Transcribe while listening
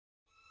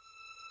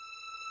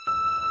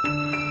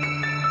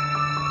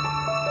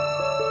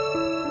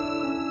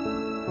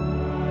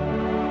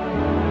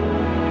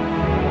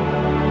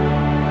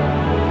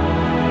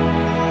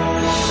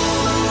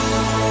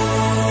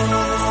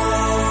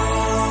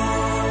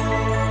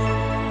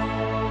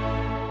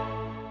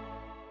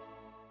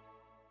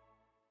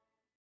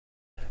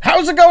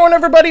How's it going,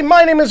 everybody?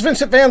 My name is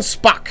Vincent Van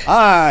Spock.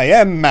 I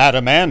am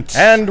Adamant.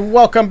 And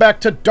welcome back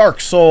to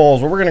Dark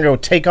Souls, where we're going to go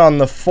take on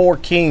the Four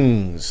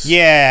Kings.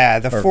 Yeah,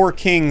 the Four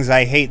Kings,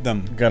 I hate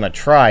them. Gonna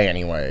try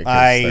anyway,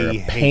 'cause they're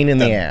a pain in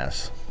the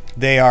ass.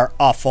 They are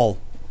awful.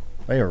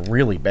 They are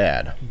really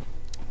bad.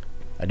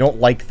 I don't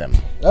like them.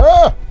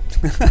 Ah!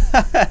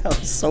 That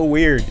was so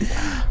weird.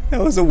 That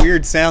was a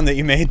weird sound that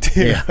you made,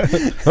 too. Yeah.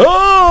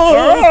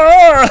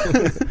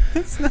 Oh!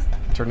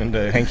 Turned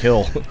into Hank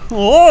Hill.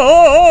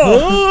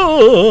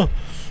 Oh!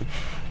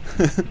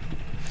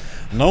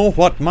 No,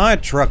 what my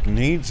truck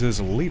needs is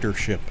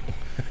leadership.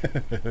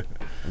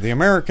 The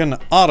American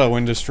auto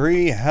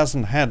industry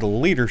hasn't had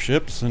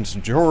leadership since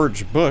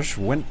George Bush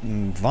went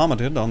and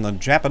vomited on the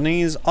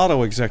Japanese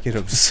auto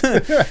executives.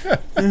 Is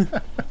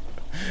that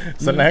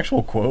an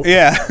actual quote?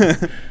 Yeah.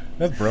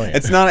 That's brilliant.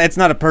 It's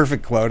not a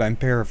perfect quote. I'm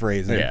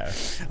paraphrasing. Yeah.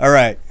 All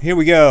right, here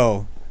we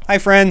go. Hi,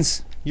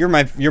 friends. You're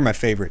my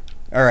favorite.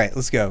 All right,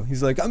 let's go.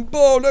 He's like, I'm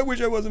bald. I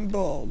wish I wasn't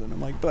bald. And I'm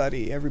like,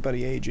 buddy,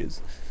 everybody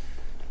ages.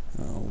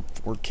 Oh,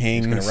 Four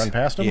Kings. He's gonna run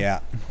past him?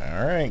 Yeah.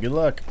 All right, good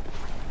luck.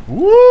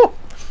 Woo!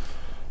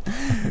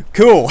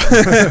 Cool.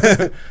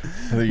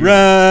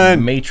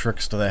 Run.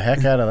 Matrix to the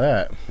heck out of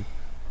that.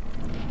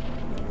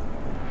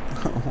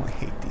 Oh, I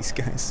hate these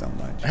guys so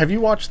much. Have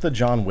you watched the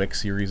John Wick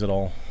series at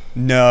all?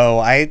 No,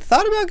 I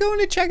thought about going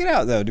to check it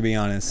out, though, to be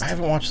honest. I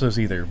haven't watched those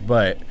either,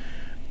 but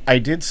I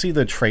did see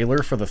the trailer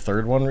for the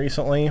third one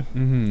recently,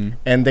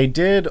 and they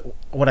did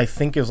what I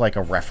think is like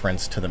a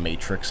reference to the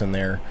Matrix in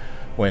there,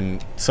 when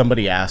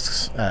somebody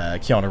asks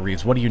Keanu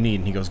Reeves, what do you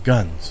need? And he goes,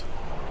 guns.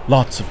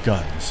 Lots of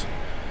guns.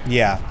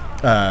 Yeah.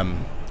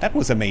 That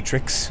was a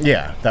Matrix.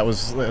 Yeah, that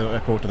was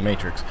a quote to the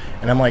Matrix.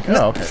 And I'm like,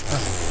 oh, okay.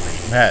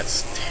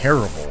 That's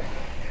terrible.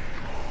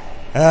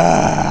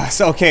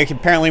 So, okay,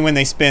 apparently when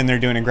they spin, they're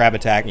doing a grab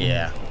attack.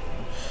 Yeah.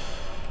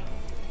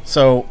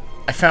 So,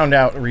 I found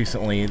out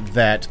recently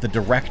that the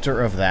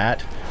director of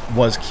that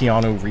was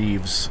Keanu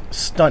Reeves'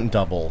 stunt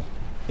double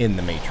in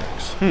The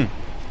Matrix.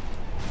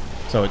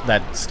 So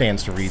that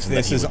stands to reason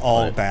This that is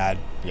all bad.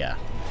 Yeah.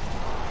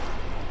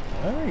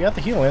 Well, you got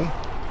the heal in.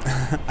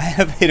 I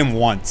have hit him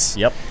once.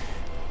 Yep.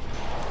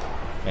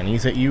 And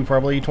he's hit you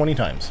probably 20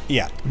 times.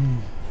 Yeah.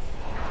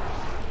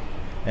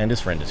 And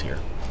his friend is here.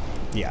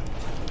 Yeah.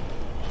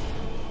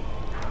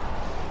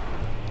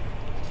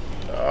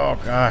 Oh,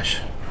 gosh.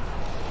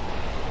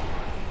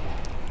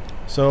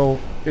 So,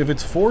 if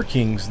it's 4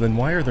 kings, then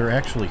why are there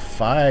actually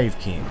 5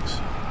 kings?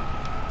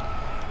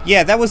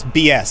 Yeah, that was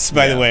BS,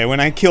 by the way. When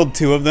I killed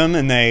 2 of them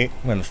and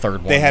When the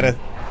third one they had a...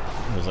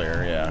 was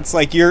there, yeah. It's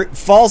like you're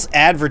false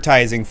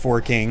advertising 4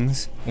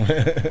 kings.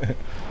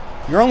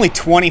 You're only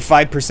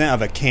 25%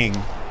 of a king.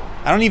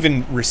 I don't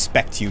even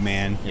respect you,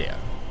 man. Yeah.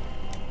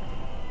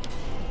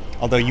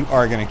 Although you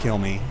are gonna kill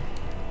me.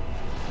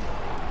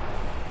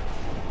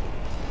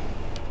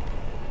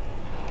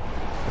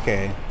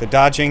 Okay, the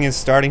dodging is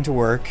starting to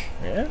work.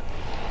 Yeah?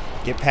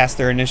 Get past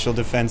their initial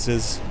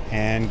defenses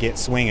and get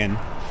swinging.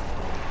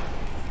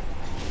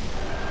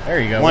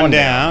 There you go. One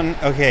down.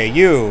 Okay,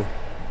 you.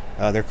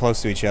 They're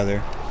close to each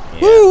other.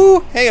 Yeah. Woo!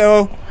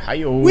 Hey-oh!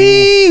 Hi-yo!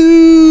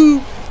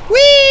 Wee-oo!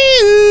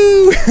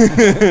 Wee-oo!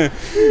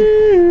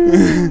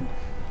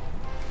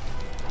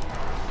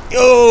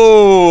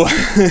 Oh!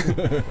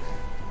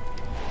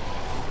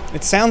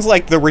 It sounds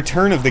like the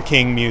Return of the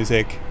King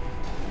music.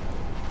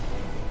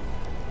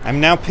 I'm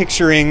now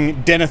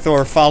picturing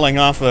Denethor falling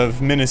off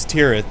of Minas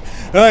Tirith.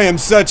 I am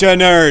such a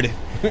nerd!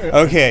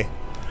 Okay.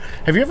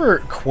 Have you ever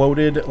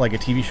quoted like a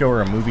TV show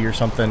or a movie or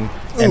something,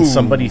 and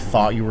somebody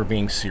thought you were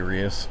being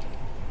serious?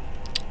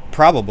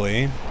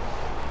 Probably.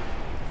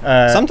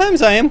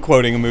 Sometimes I am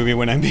quoting a movie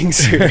when I'm being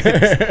serious.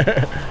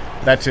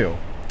 That too.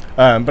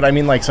 But I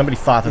mean, like, somebody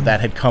thought that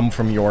that had come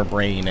from your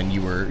brain and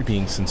you were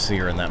being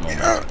sincere in that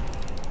moment.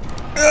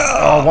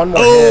 Oh, one more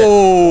hit.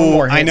 One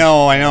more hit. I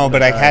know,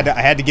 but I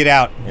had to get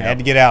out. Yep. I had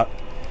to get out.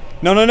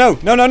 No.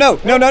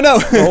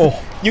 Oh.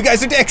 You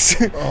guys are dicks.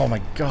 Oh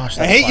my gosh.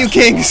 I hate you,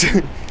 kings.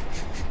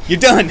 You're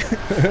done.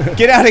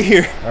 Get out of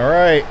here. All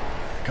right.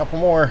 A couple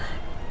more.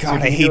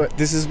 God, I hate...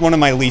 This is one of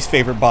my least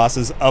favorite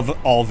bosses of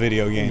all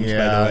video games,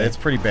 by the way. It's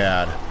pretty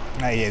bad.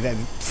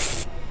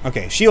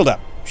 Okay, shield up.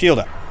 Shield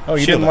up. Oh,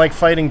 you didn't like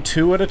fighting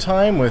 2 at a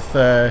time with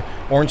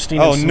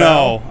Ornstein and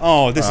Smell? No.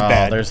 Oh, this is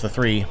bad. There's the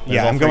 3.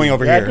 Yeah, I'm going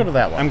over here. Yeah, go to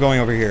that one. I'm going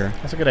over here.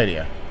 That's a good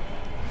idea.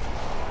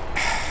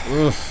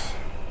 Oof.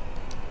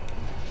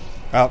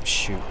 Oh,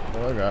 shoot.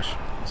 Oh, gosh.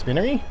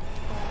 Spinnery?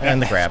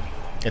 And the grab.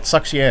 It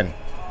sucks you in.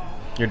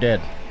 You're dead.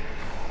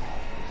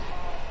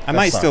 I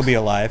might still be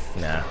alive.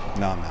 Nah.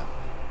 No, I'm not.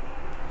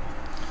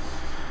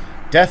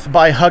 Death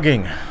by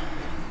hugging.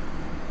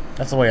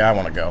 That's the way I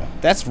want to go.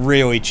 That's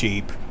really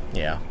cheap.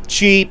 Yeah.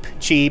 Cheap,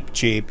 cheap,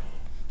 cheap.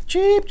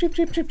 Cheap, cheap,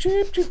 cheap, cheap,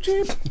 cheap, cheap,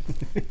 cheap.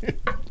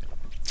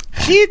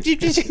 Cheap, cheap,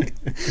 cheap, cheap.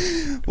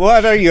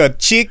 What are you, a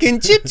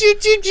chicken? Cheap, cheap,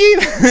 cheap, cheap.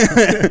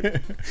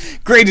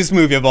 Greatest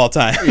movie of all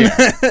time.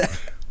 Yeah.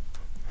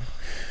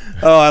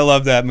 Oh, I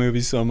love that movie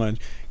so much.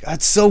 God,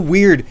 it's so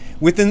weird.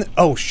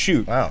 Oh,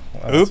 shoot. Wow.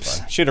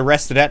 Oops. Should have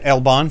rested at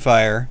El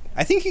Bonfire.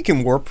 I think you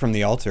can warp from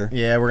the altar.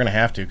 Yeah, we're gonna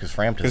have to because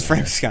Frampton. Because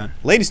Frampton's gone.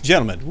 Ladies and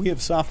gentlemen, we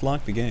have soft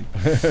locked the game.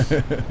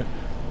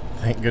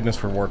 Thank goodness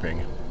for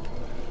warping.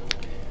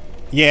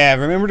 Yeah,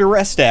 remember to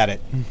rest at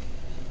it.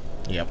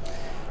 Yep.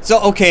 So,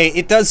 okay,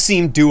 it does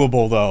seem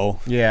doable, though.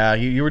 Yeah,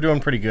 you were doing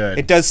pretty good.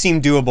 It does seem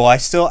doable.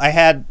 I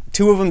had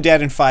 2 of them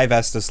dead and 5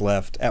 Estus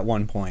left at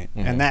one point.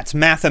 And that's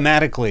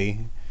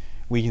mathematically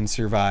we can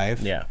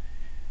survive. Yeah.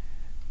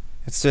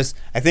 It's just,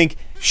 I think,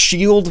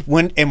 shield,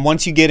 and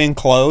once you get in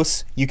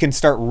close, you can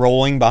start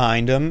rolling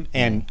behind them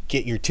and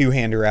get your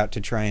two-hander out to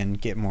try and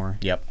get more.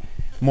 Yep.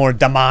 More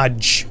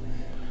damage.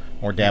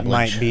 More dablage.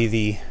 Might be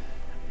the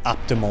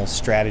optimal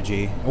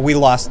strategy. We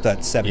lost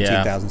that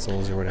 17,000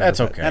 souls or whatever.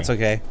 That's okay. That's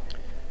okay.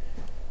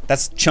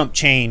 That's chump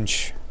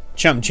change.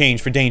 Chump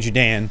change for Danger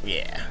Dan.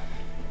 Yeah.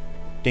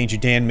 Danger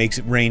Dan makes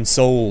it rain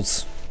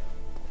souls.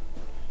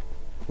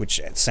 Which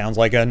sounds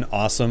like an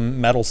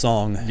awesome metal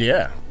song.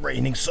 Yeah.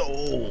 Raining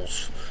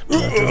souls.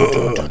 Well,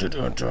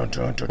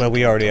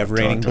 we already have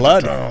raining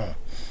blood.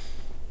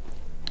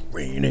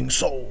 Raining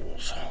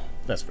souls.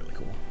 That's really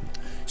cool.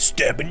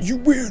 Stabbing you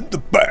in the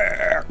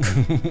back.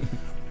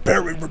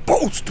 Parry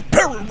riposte.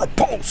 Parry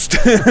riposte.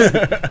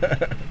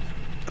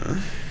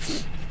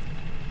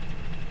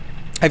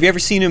 Have you ever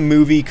seen a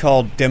movie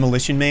called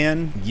Demolition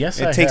Man? Yes,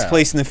 it takes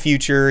place in the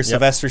future. Yep.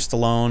 Sylvester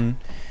Stallone,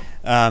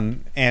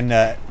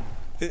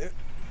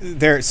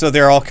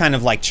 they're all kind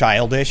of like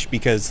childish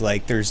because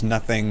like there's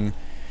nothing.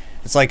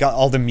 It's like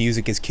all the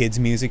music is kids'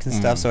 music and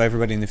stuff, so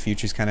everybody in the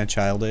future is kind of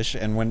childish.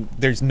 And when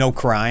there's no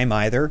crime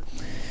either,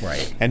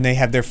 right? And they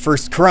have their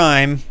first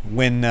crime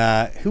when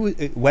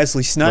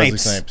Wesley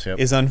Snipes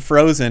is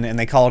unfrozen, and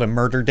they call it a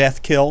murder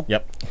death kill.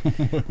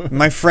 Yep.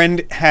 My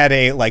friend had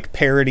a like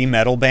parody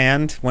metal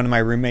band. One of my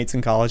roommates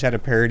in college had a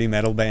parody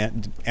metal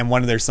band, and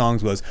one of their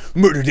songs was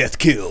 "Murder Death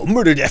Kill,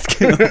 Murder Death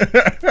Kill."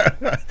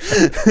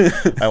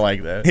 I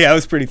like that. Yeah, it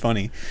was pretty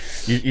funny.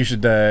 You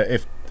should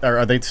if.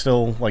 Are they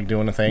still like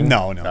doing a thing?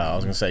 No. I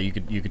was gonna say you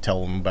could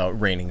tell them about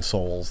raining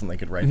souls and they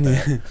could write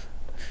that.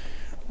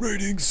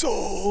 Raining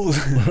souls.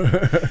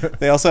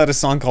 They also had a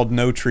song called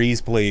 "No Trees,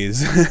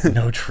 Please."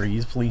 No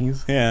trees,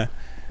 please. Yeah.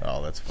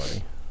 Oh, that's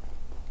funny.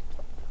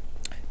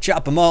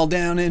 Chop them all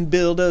down and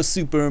build a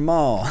super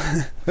mall.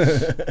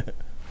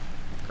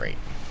 Great.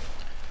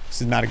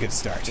 This is not a good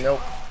start.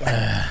 Nope.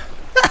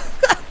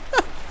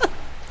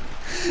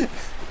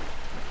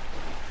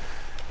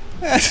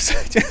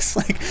 Just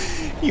like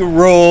you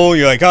roll,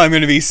 you're like, oh, I'm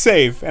gonna be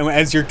safe, and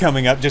as you're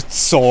coming up, just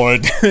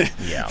sword,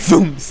 yeah,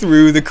 boom,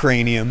 through the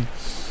cranium.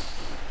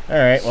 All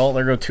right, well,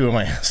 there go 2 of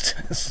my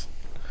Estus.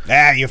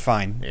 Ah, you're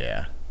fine.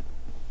 Yeah,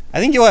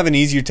 I think you'll have an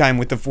easier time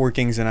with the 4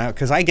 kings and out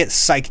because I get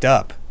psyched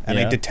up and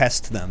I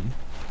detest them.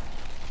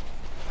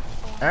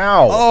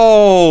 Ow!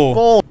 Oh,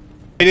 Bull.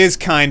 It is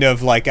kind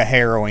of like a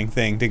harrowing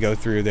thing to go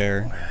through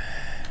there.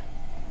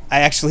 I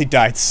actually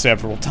died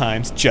several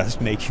times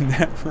just making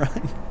that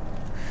run.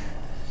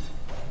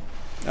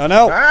 Oh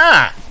no!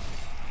 Ah!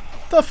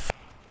 The f***?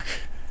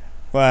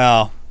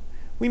 Well,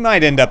 we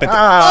might end up at the...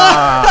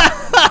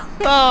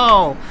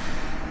 Oh!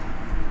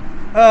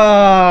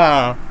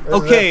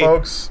 Okay,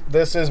 folks.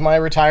 This is my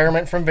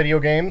retirement from video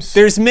games.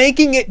 There's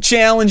making it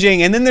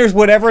challenging, and then there's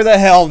whatever the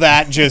hell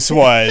that just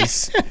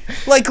was.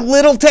 Like,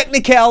 little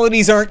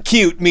technicalities aren't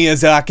cute,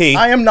 Miyazaki.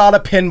 I am not a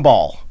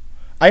pinball.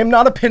 I am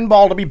not a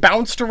pinball to be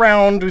bounced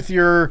around with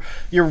your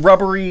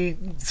rubbery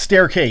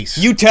staircase.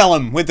 You tell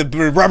him with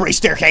the rubbery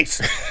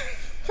staircase.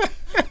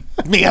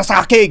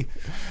 Miyazaki!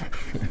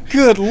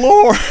 Good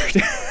lord!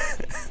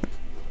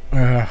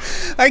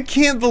 I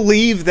can't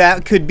believe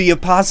that could be a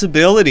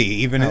possibility.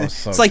 Even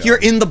it's like you're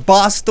in the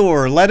boss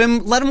door. Let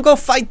him go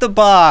fight the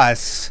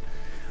boss.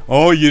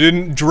 Oh, you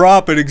didn't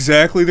drop at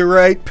exactly the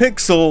right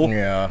pixel.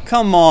 Yeah.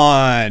 Come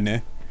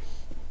on.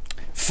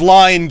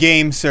 Flaw in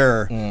game,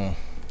 sir.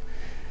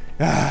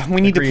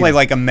 We need to play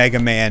like a Mega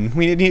Man.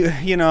 We need,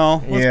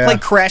 let's play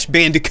Crash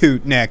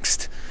Bandicoot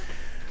next.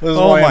 This is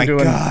why I'm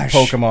doing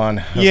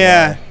Pokemon.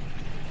 Yeah.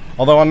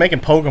 Although I'm making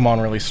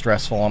Pokemon really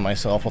stressful on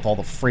myself with all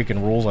the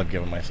freaking rules I've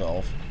given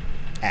myself.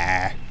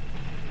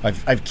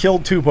 I've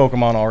killed 2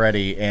 Pokemon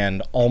already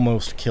and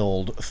almost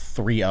killed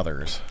 3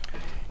 others.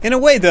 In a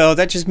way, though,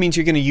 that just means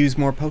you're going to use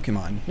more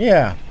Pokemon.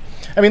 Yeah.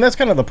 I mean, that's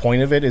kind of the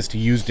point of it, is to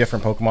use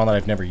different Pokemon that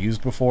I've never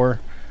used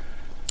before.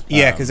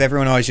 Yeah, because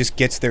everyone always just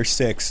gets their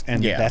 6,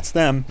 and that's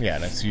them. Yeah,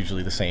 and it's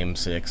usually the same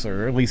 6,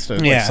 or at least some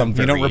variation.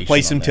 You don't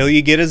replace them until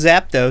you get a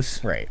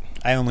Zapdos. Right.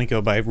 I only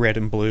go by Red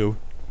and Blue.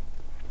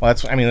 Well,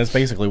 that's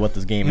basically what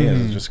this game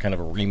is. It's just kind of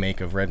a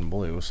remake of Red and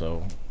Blue.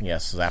 So,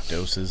 yes,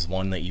 Zapdos is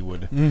one that you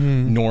would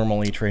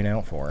normally trade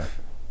out for.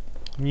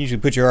 You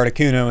usually put your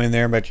Articuno in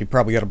there, but you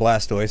probably got a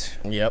Blastoise.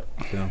 Yep.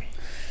 So,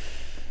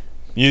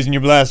 using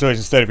your Blastoise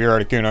instead of your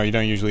Articuno, you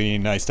don't usually need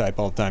an Ice type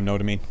all the time, know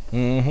what I mean?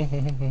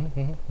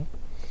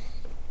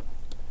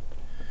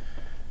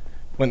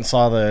 Went and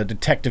saw the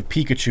Detective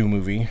Pikachu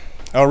movie.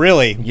 Oh,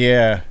 really?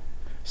 Yeah.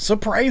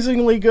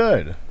 Surprisingly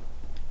good.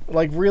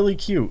 Like, really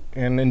cute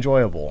and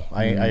enjoyable.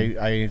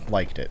 I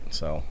liked it,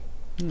 so.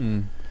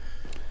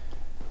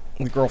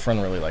 The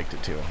girlfriend really liked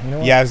it too. You know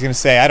what? Yeah, I was gonna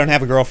say I don't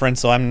have a girlfriend,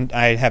 so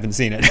I haven't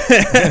seen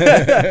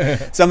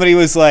it. Somebody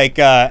was like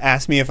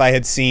asked me if I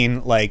had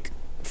seen like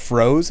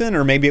Frozen,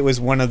 or maybe it was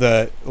one of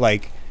the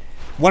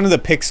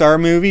Pixar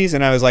movies,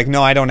 and I was like,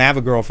 no, I don't have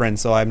a girlfriend,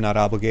 so I'm not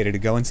obligated to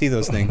go and see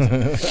those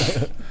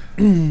things.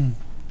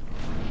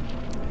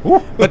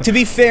 But to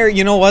be fair,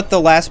 you know what? The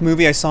last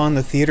movie I saw in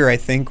the theater, I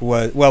think,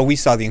 was... Well, we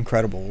saw The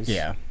Incredibles.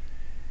 Yeah.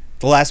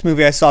 The last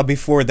movie I saw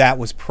before that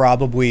was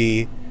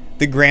probably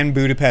The Grand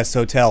Budapest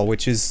Hotel,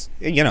 which is,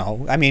 you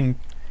know, I mean,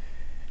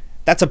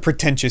 that's a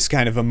pretentious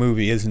kind of a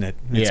movie, isn't it?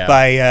 It's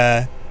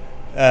by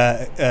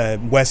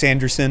Wes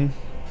Anderson,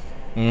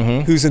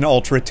 who's an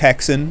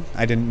ultra-Texan.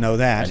 I didn't know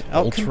that. An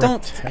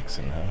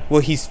ultra-Texan, huh?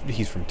 Well, he's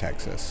from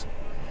Texas.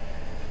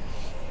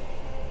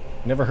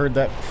 Never heard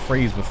that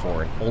phrase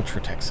before, an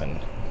ultra-Texan.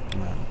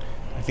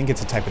 I think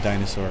it's a type of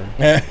dinosaur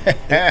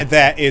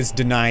that is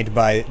denied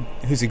by,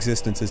 whose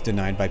existence is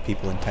denied by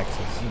people in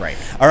Texas. Right.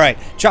 All right,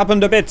 chop 'em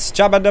to bits,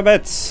 chop 'em to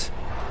bits.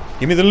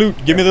 Give me the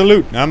loot, give me the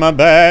loot. I'm a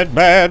bad,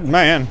 bad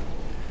man.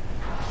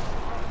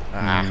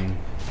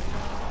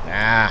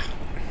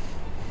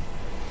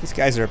 These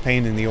guys are a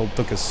pain in the old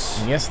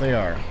tuchus. Yes, they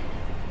are.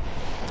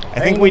 I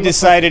think we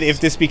decided if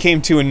this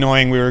became too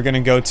annoying, we were going to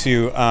go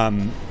to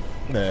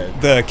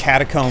the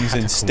catacombs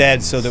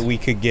instead, so that we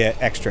could get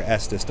extra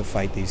Estus to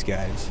fight these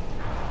guys.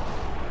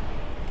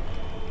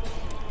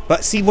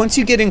 But see, once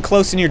you get in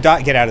close and you're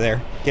get out of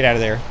there. Get out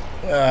of there.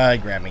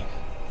 Grab me.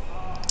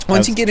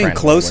 Once you get in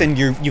close and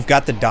you've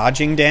got the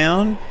dodging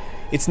down,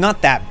 it's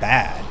not that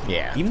bad.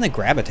 Yeah. Even the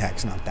grab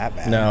attack's not that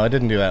bad. No, it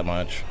didn't do that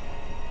much.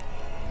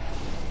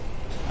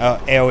 Oh,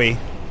 AoE.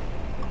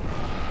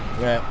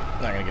 Yeah,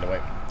 not gonna get away.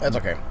 That's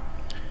okay.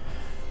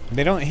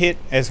 They don't hit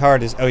as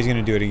hard as... Oh, he's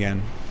gonna do it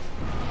again.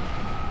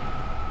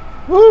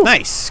 Woo!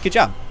 Nice. Good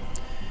job.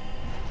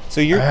 So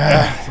you're...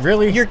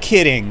 really? You're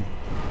kidding.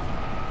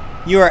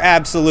 You are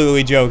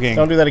absolutely joking.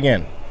 Don't do that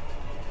again.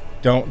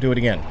 Don't do it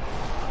again.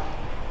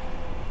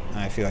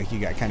 I feel like you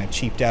got kind of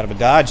cheaped out of a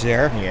dodge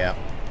there. Yeah.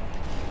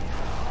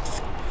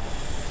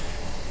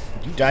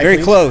 You die, Very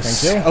please?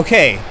 close. Thank you.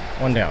 Okay.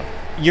 One down.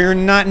 You're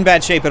not in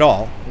bad shape at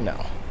all.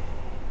 No.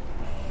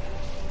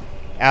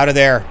 Out of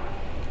there.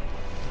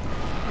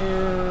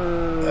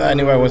 I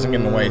knew I wasn't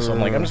getting away, so I'm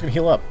like, I'm just gonna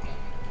heal up.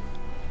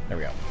 There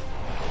we go.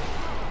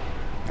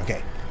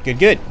 Okay. Good,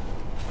 good.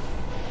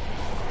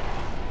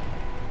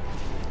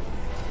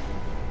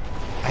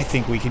 I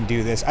think we can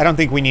do this. I don't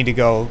think we need to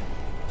go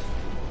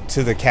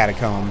to the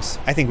catacombs.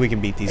 I think we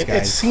can beat these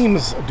guys. It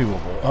seems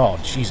doable. Oh,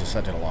 Jesus,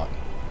 that did a lot.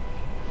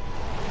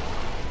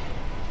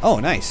 Oh,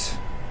 nice.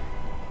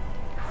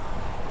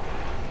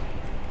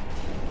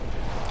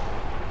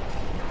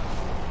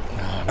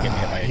 I'm getting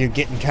hit by You're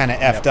getting kind of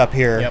effed up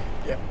here. Yep,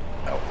 yep.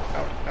 Out,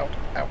 out,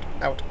 out,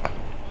 out, out.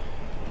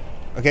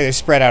 Okay, they're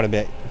spread out a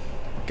bit.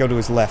 Go to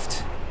his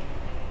left.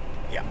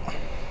 Yeah.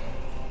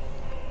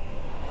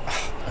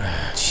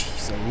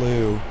 Jeez,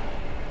 Lou.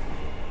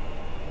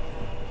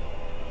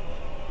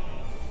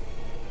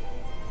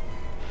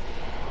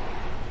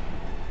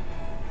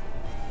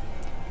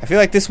 I feel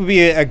like this would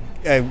be a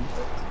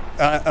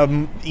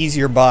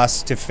easier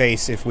boss to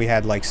face if we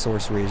had like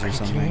sorceries or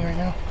something. Are you kidding me right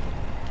now?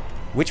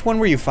 Which one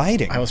were you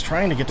fighting? I was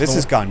trying to get to This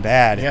has gone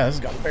bad. Yeah, this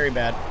has gone very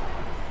bad.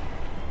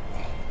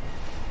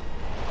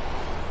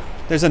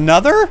 There's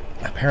another?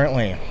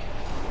 Apparently.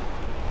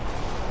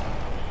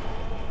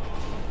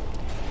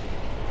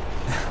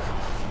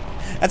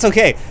 That's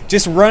okay.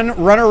 Just run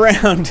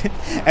around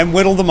and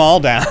whittle them all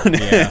down.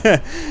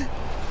 Yeah.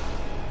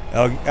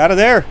 Oh, out of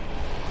there.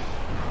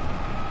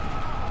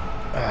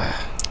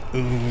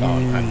 Oh,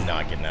 I'm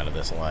not getting out of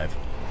this alive.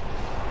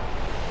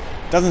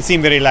 Doesn't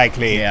seem very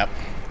likely. Yep.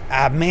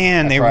 Ah,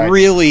 man, they tried.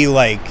 really,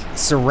 like,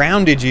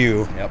 surrounded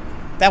you. Yep.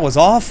 That was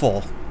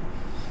awful.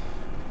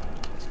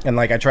 And,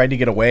 like, I tried to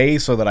get away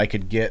so that I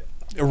could get...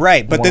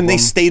 Right, but One then of they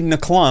them. stayed in a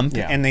clump,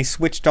 Yeah. and they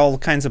switched all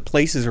kinds of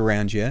places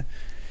around you.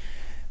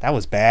 That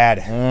was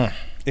bad.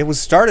 It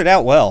was started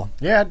out well.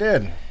 Yeah, it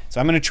did.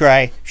 So I'm going to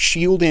try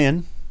shield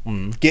in,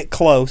 get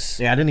close.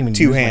 Yeah, I didn't even use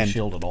two-hand. my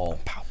shield at all.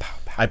 Pow, pow,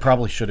 pow. I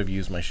probably should have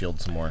used my shield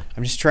some more.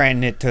 I'm just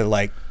trying it to,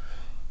 like,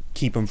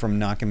 keep them from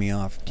knocking me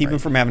off. Keep them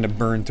from having to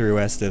burn through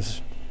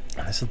Estus.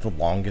 This is the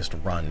longest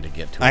run to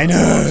get to. I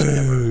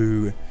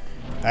know.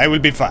 I will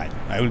be fine.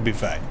 I will be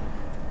fine.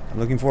 I'm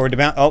looking forward to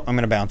bounce. Oh, I'm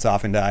going to bounce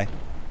off and die.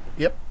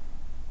 Yep.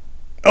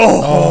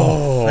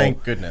 Oh,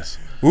 Thank goodness.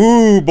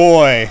 Ooh,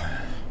 boy.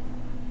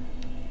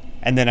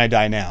 And then I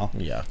die now.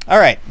 Yeah. All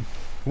right.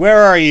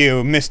 Where are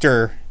you,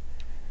 Mr.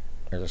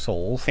 There's a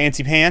soul.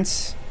 Fancy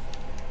Pants?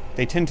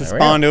 They tend to There we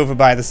spawn go. over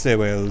by the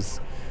Siwils.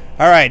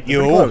 All right, you.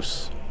 Pretty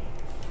close.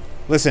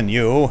 Listen,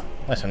 you.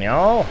 Listen,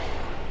 y'all.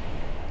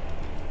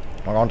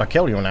 We're going to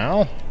kill you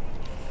now.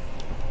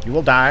 You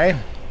will die.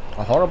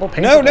 A horrible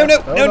painful No.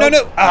 death.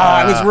 Oh, Ah,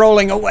 I was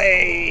rolling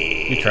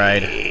away. You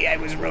tried. I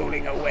was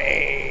rolling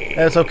away.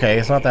 It's okay.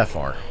 It's not that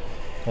far.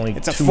 Only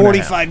It's a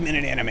 2.5.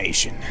 45-minute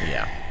animation.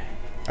 Yeah.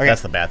 Okay.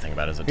 That's the bad thing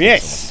about it is it takes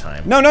Yes. so much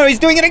time. No, he's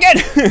doing it again.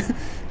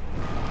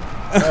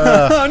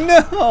 Oh,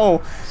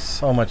 no.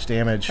 So much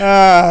damage.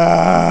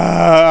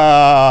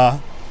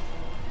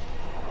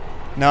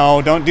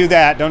 No, don't do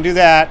that. Don't do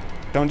that.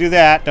 Don't do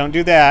that. Don't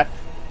do that.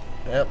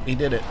 Yep, he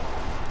did it.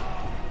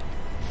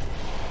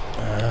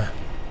 Oh,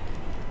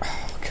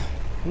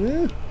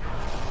 God.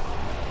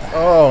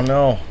 Oh,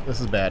 no. This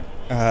is bad.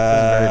 This is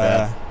very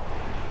bad.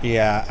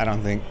 Yeah, I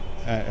don't think...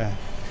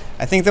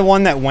 I think the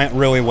one that went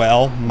really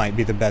well might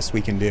be the best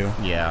we can do.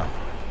 Yeah.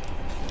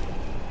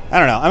 I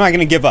don't know. I'm not going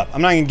to give up.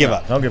 I'm not going to give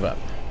up. Don't give up.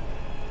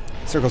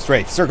 Circle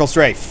strafe. Circle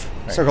strafe.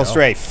 Circle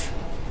strafe.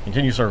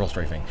 Continue circle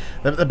strafing.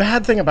 The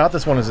bad thing about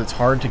this one is it's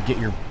hard to get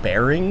your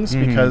bearings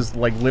because,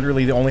 like,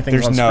 literally the only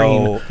things on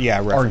screen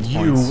are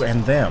you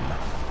and them.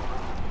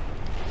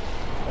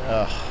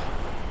 Ugh.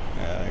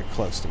 They're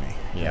close to me.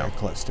 Yeah. They're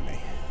close to me.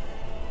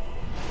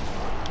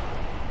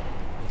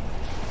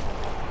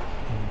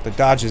 The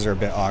dodges are a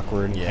bit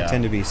awkward. Yeah. I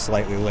tend to be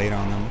slightly late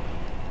on them.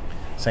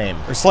 Same.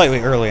 Or slightly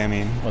early, I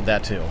mean. With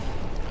that, too.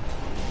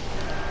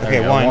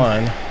 Okay,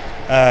 one.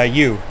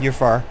 You're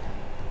far.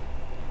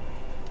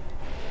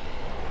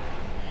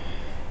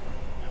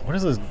 What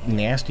is this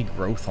nasty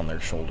growth on their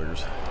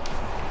shoulders?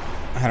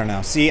 I don't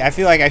know. See, I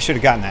feel like I should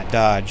have gotten that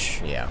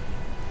dodge. Yeah.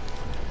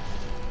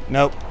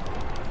 Nope.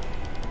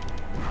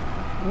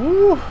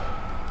 Woo.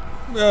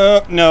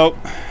 Nope.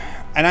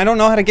 And I don't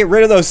know how to get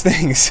rid of those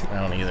things.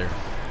 I don't either.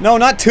 No,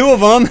 not two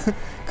of them.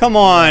 Come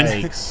on.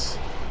 Yikes.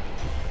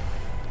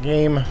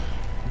 Game.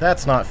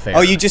 That's not fair.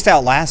 Oh, you just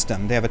outlast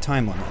them. They have a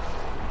time limit.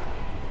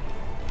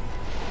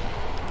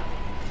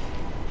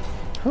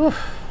 Whew.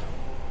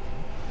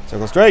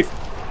 Circle strafe.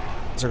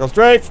 Circle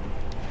strafe.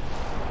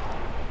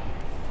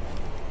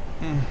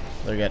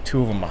 They got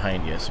two of them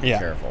behind you, so be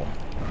careful.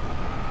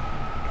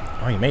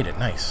 Oh, you made it.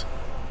 Nice.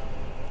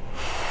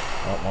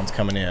 Oh, one's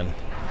coming in.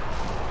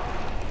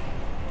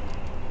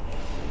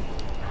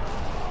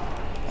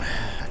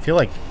 I feel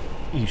like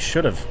you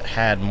should have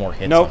had more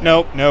hits. Nope, on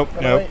nope, him. nope,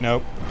 nope,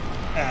 nope.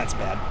 That's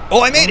bad.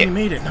 Oh, I made it! You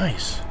made it.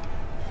 Nice.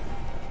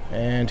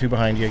 And two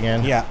behind you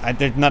again. Yeah,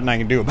 there's nothing I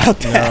can do about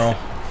that. No.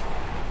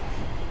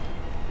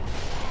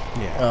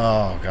 Yeah.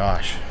 Oh,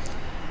 gosh.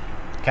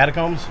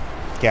 Catacombs?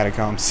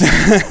 Catacombs.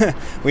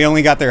 We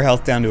only got their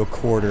health down to a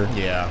quarter.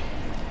 Yeah.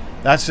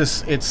 That's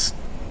just, it's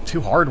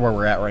too hard where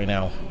we're at right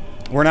now.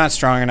 We're not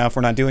strong enough,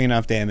 we're not doing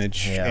enough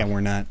damage, Yeah. and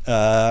we're not,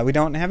 we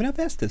don't have enough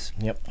Estus.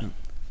 Yep.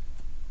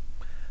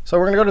 So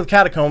we're going to go to the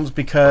Catacombs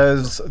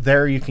because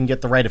there you can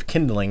get the Rite of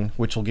Kindling,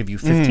 which will give you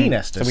 15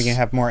 Estus. So we can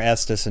have more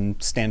Estus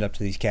and stand up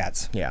to these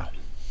cats. Yeah.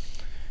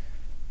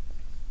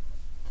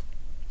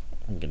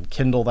 We can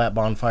kindle that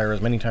bonfire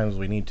as many times as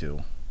we need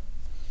to.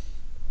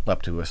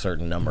 Up to a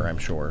certain number, I'm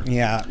sure.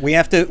 Yeah, we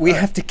have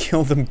to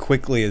kill them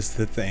quickly is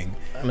the thing.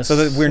 So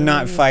that we're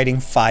not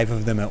fighting 5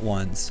 of them at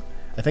once.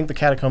 I think the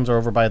Catacombs are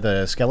over by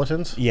the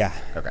skeletons? Yeah.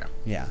 Okay.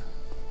 Yeah.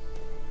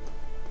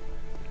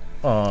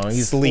 Oh,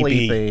 he's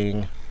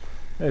sleeping.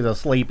 He's a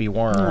sleepy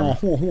worm.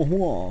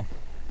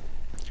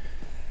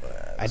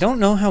 I don't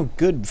know how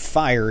good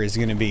fire is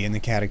going to be in the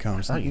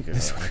Catacombs. I thought you could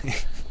this way.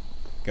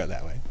 Go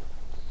that way.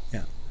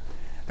 Yeah.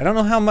 I don't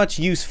know how much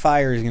use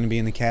fire is going to be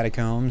in the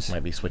Catacombs.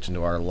 Might be switching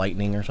to our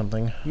lightning or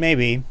something.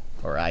 Maybe.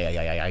 Or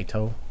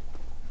Aito.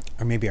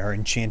 Or maybe our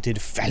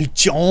enchanted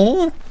falchion.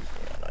 Yeah,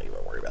 not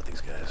even worry about these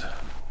guys.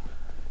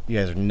 You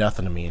guys are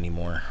nothing to me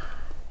anymore.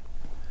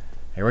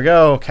 Here we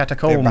go,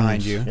 Catacombs. They're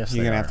behind you. Yes,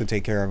 You're going to have to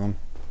take care of them.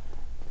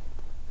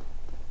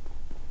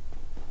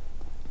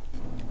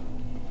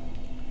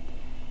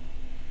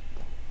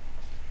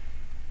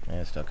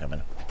 Yeah, it's still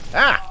coming.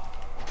 Ah!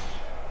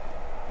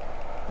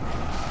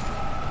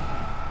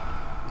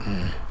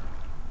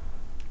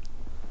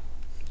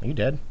 Are you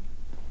dead?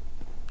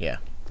 Yeah.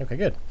 Okay,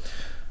 good.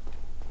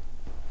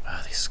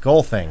 Oh, these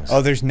skull things.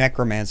 Oh, there's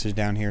necromancers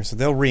down here, so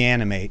they'll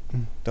reanimate.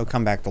 They'll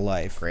come back to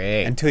life.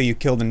 Great. Until you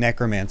kill the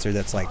necromancer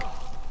that's like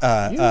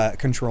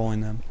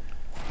controlling them.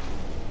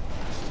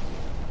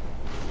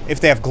 If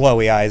they have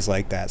glowy eyes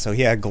like that. So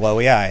he had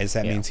glowy eyes.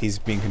 That means he's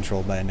being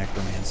controlled by a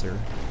necromancer.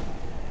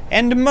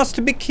 And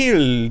must be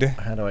killed.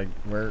 How do I...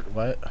 Where...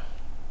 What?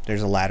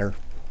 There's a ladder.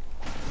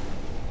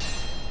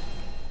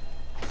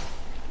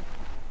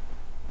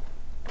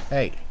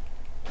 Hey.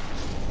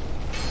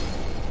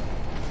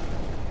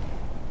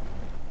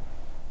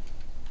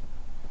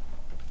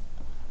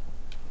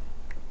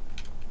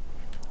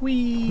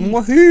 Whee!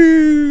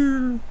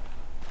 Woohoo!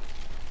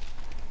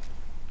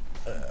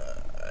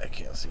 I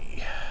can't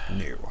see.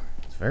 No.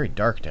 It's very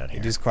dark down here.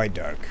 It is quite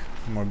dark.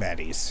 More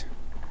baddies.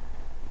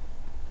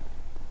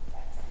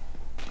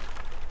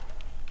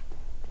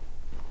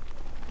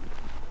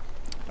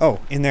 Oh,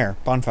 in there.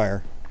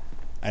 Bonfire.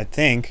 I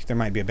think there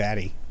might be a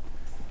baddie.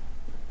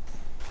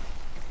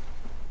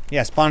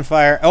 Yes,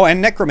 bonfire. Oh,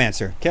 and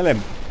necromancer. Kill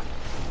him.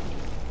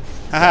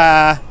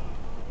 Haha.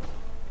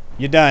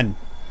 You're done.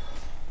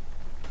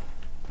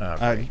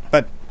 Okay.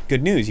 But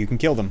good news, you can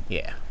kill them.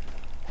 Yeah.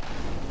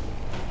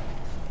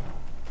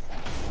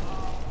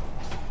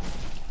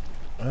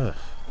 Ugh.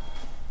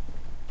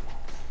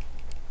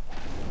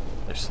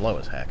 They're slow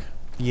as heck.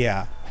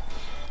 Yeah.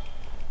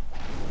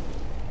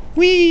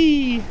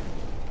 Whee!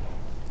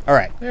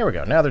 Alright. There we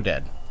go. Now they're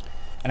dead.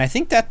 And I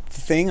think that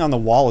thing on the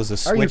wall is a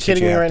switch you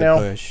kidding that you me have right to now?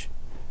 push.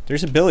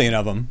 There's a billion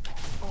of them.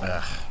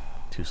 Ugh,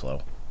 too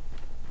slow.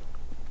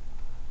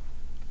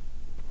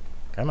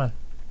 Come on.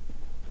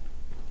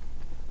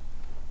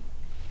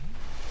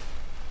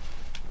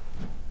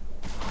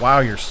 Wow,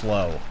 you're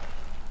slow.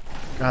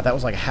 God, that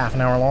was like half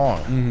an hour long.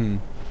 Mm-hmm.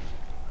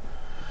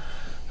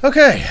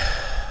 Okay.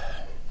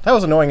 That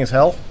was annoying as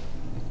hell.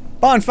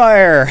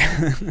 Bonfire!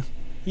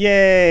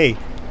 Yay!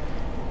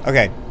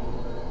 Okay.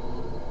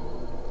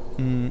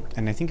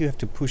 And I think you have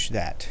to push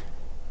that.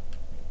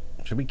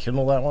 Should we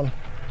kindle that one?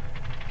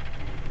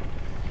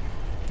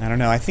 I don't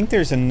know. I think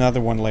there's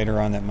another one later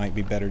on that might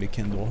be better to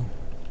kindle.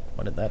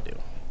 What did that do?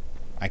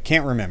 I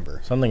can't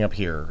remember. Something up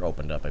here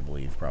opened up, I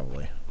believe,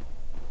 probably.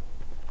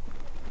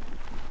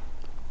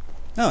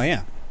 Oh,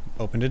 yeah.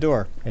 Opened a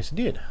door. Yes, it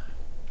did.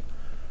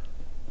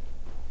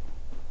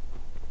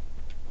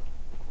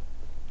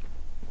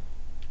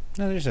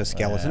 No, there's a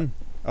skeleton.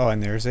 Oh,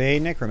 and there's a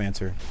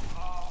necromancer.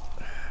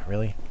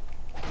 Really?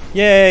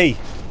 Yay!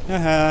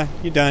 Haha,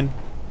 you're done.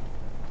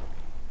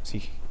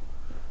 See.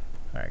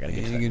 Alright, gotta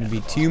get to There's that. gonna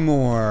be 2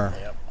 more.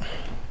 Yep.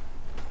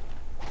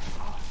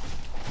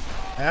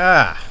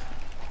 Ah!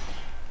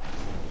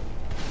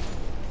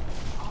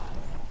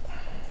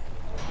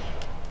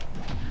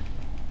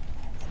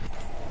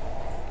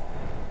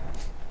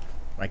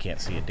 I can't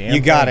see a damn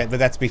You got thing. it, but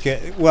that's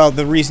because... Well,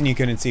 the reason you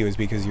couldn't see was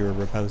because you were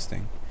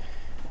reposting.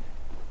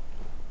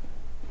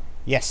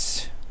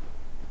 Yes.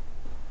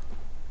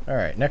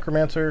 Alright,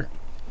 Necromancer,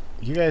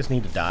 you guys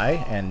need to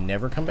die and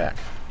never come back.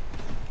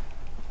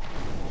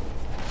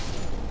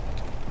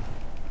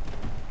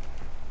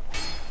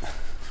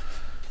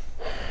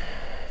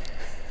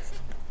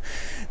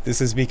 This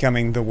is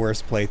becoming the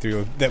worst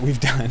playthrough that we've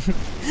done.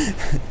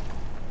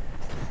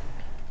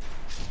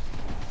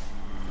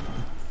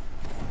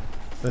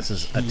 This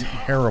is a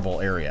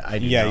terrible area. I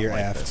do Yeah, not you're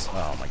like effed. this.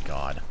 Oh my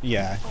god.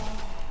 Yeah.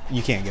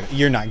 You can't get...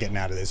 You're not getting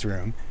out of this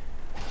room.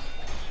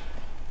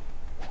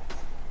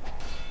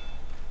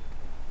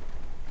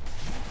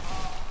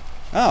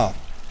 Oh.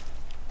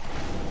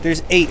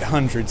 There's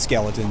 800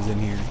 skeletons in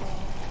here.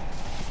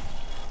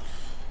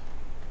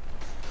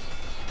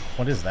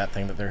 What is that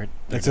thing that they're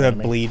It's doing a to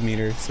me? bleed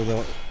meter,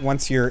 so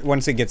once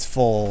it gets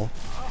full,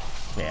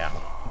 Yeah.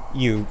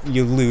 you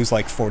lose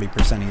like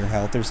 40% of your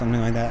health or something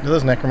like that. Do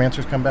those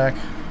Necromancers come back?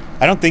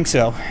 I don't think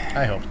so.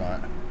 I hope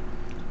not.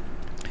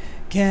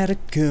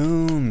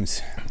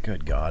 Catacombs.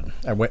 Good god.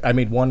 I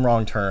made one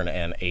wrong turn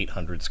and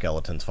 800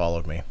 skeletons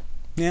followed me.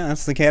 Yeah,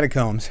 that's the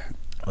catacombs.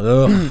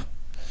 Ugh.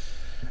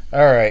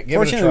 Alright, give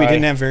Fortunately, it a we try.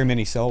 didn't have very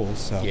many souls,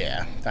 so...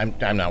 Yeah,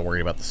 I'm not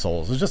worried about the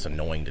souls. It's just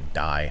annoying to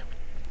die.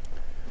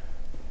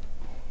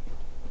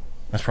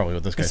 That's probably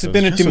what this guy This says. has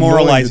been a Just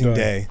demoralizing annoying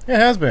to day. die. It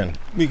has been.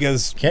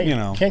 Because, you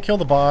know... Can't kill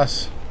the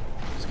boss.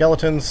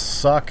 Skeletons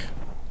suck.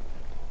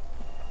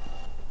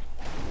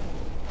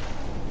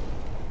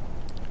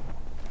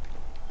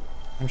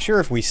 I'm sure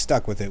if we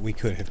stuck with it, we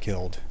could have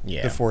killed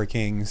Yeah. the 4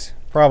 kings.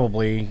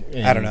 Probably.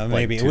 I don't know,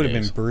 maybe it would have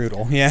been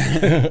brutal.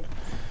 Yeah.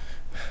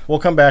 We'll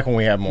come back when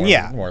we have more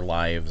Yeah. more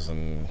lives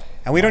and.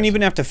 And we don't lives.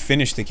 even have to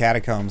finish the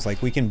catacombs.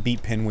 Like, we can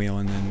beat Pinwheel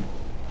and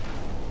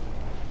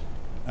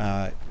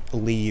then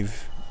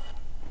leave.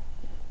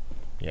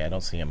 Yeah, I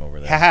don't see him over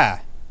there. Haha.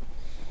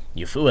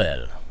 You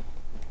fool.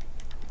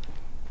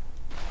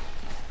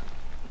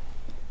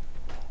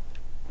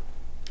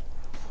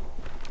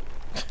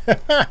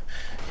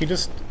 He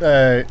just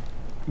did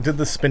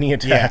the spinny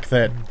attack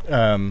that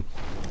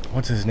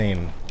what's his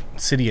name?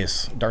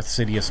 Darth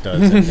Sidious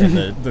does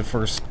in the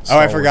first Oh,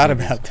 Star I Wars forgot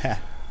movies. about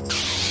that.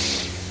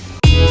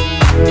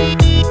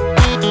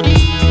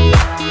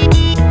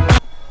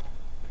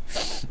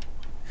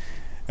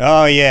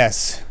 Oh,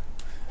 yes.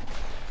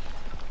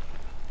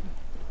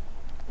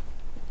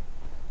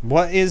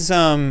 What is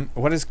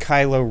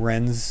Kylo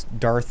Ren's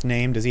Darth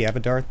name? Does he have a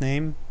Darth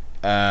name?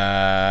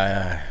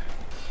 I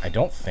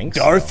don't think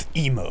Darth so.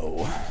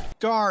 Emo.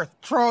 Darth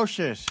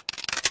Trocious.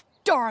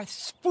 Darth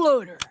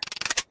Sploder.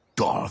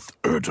 Darth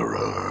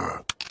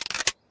Erderer.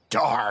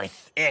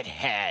 Darth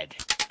Ithead.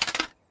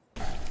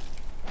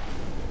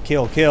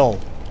 Kill, kill.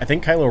 I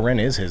think Kylo Ren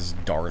is his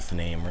Darth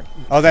name.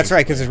 Oh, that's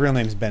right, because his real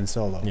name's Ben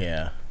Solo.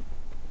 Yeah.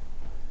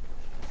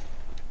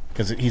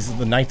 Because he's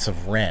the Knights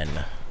of Ren.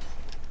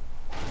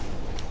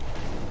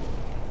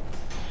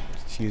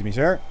 Excuse me,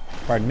 sir.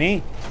 Pardon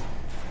me.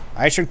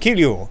 I shall kill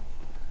you.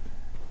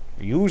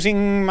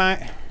 Using my...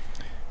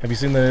 Have you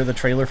seen the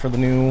trailer for the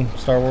new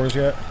Star Wars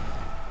yet?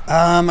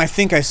 I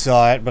think I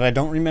saw it, but I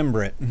don't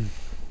remember it.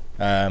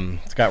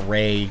 It's got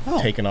Rey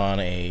taking on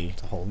a...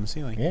 It's a hole in the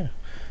ceiling. Yeah.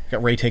 It's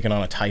got Rey taking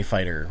on a TIE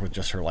fighter with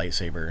just her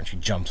lightsaber, and she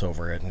jumps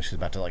over it, and she's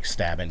about to, like,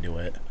 stab into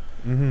it.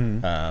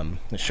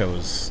 Mm-hmm. It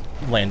shows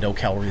Lando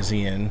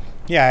Calrissian.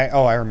 Yeah,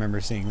 I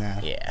remember seeing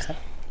that. Yeah.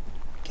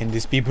 Can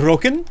this be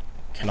broken?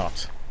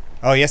 Cannot.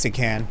 Oh, yes, it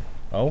can.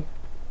 Oh?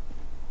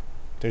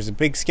 There's a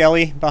big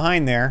skelly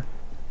behind there.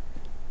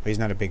 But he's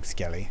not a big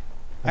skelly.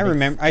 I big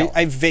remember. skell.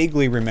 I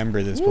vaguely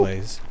remember this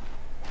place.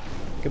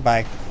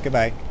 Goodbye.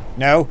 Goodbye.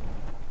 No.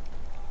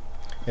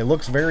 It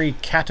looks very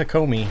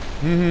catacomby.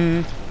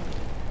 Mm-hmm.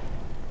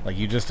 Like,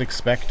 you just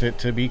expect it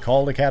to be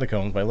called a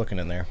catacomb by looking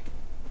in there.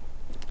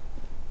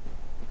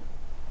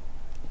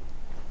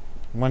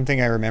 One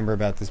thing I remember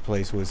about this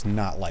place was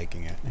not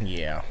liking it.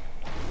 Yeah.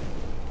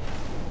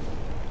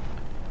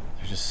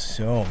 There's just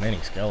so many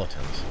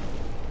skeletons.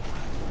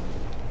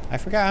 I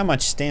forgot how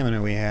much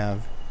stamina we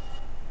have.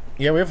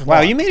 Yeah, we have.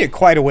 Wow, you made it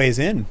quite a ways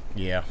in.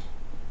 Yeah.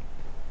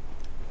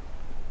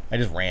 I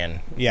just ran.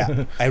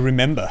 Yeah, I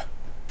remember.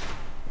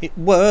 It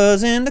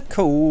was in the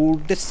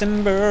cold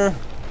December.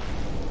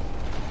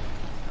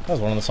 That was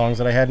one of the songs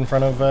that I had in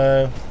front of,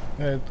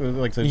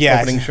 like the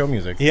opening show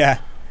music. Yeah.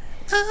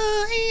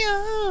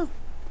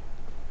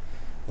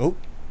 Oh.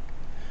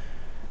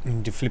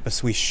 Need to flip a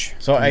swish.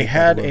 So I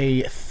had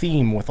a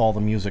theme with all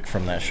the music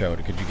from that show.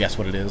 Could you guess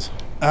what it is?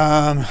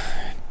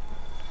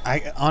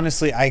 I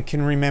honestly, I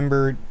can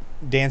remember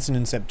Dancing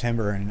in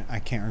September, and I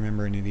can't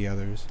remember any of the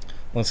others.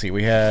 Let's see.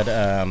 We had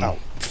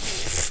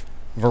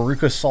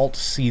Veruca Salt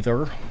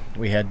Seether.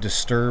 We had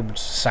Disturbed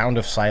Sound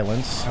of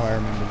Silence. Oh, I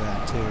remember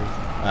that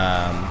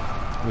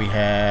too. We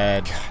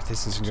had... God,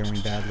 this is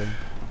going badly.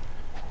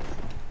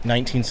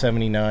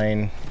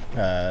 1979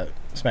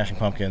 Smashing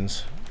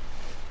Pumpkins.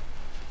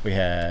 We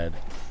had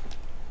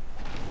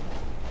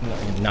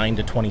 9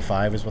 to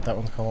 25 is what that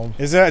one's called.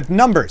 Is that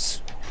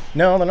numbers?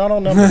 No, they're not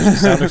all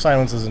numbers. Sound of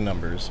Silence is in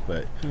numbers,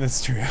 but...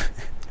 That's true.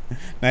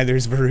 Neither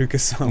is Veruca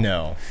Salt.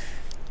 No.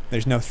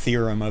 There's no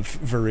theorem of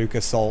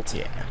Veruca Salt.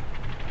 Yeah.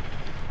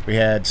 We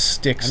had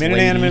Styx I'm in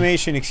Lady. an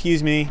animation,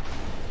 excuse me.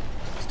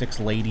 Styx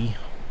Lady.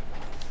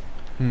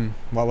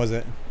 What was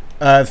it?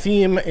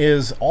 Theme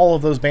is all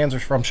of those bands are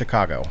from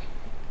Chicago.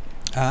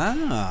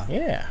 Ah.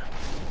 Yeah.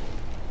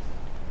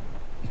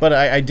 But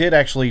I did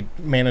actually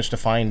manage to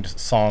find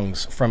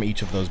songs from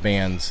each of those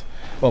bands.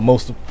 Well,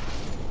 most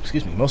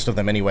of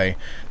them anyway,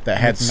 that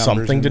had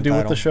something to do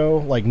with the show,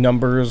 like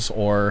Numbers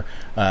or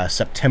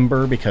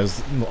September,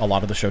 because a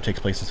lot of the show takes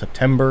place in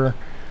September.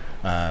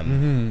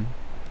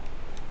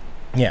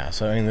 Yeah,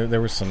 so I mean,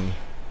 there was some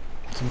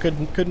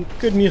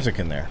good music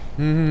in there.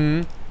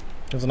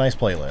 It was a nice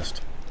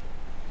playlist.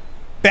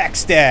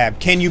 Backstab.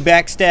 Can you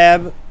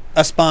backstab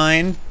a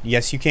spine?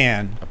 Yes, you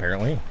can.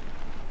 Apparently.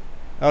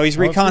 Oh, he's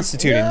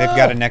reconstituting. They've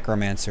got a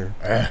necromancer.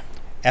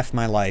 F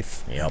my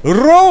life. Yep.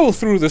 Roll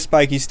through the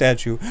spiky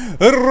statue.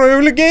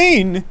 Roll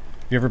again. Have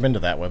you ever been to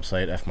that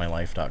website,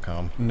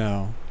 fmylife.com?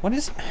 No. What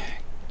is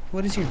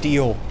your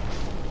deal?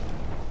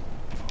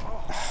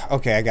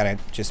 Okay, I gotta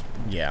just...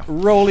 Yeah.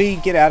 Rolly,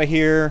 get out of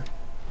here.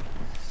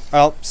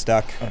 Oh,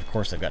 stuck. Of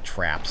course, they've got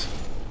traps.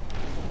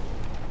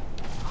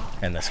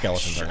 And the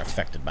skeletons aren't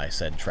affected by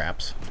said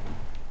traps.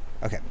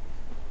 Okay.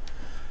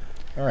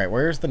 Alright,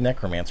 where's the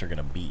necromancer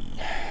gonna be?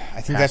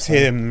 I think that's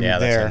him. Yeah,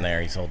 there. that's him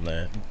there. He's holding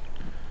the...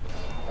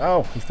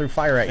 Oh, he threw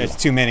fire at you. It's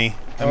too many.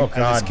 Oh,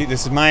 God.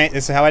 This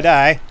is how I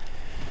die.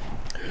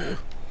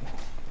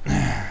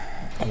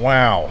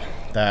 Wow.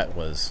 That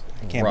was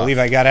Can't believe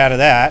I got out of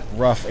that.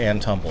 rough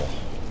and tumble.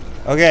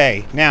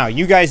 Okay, now,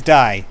 you guys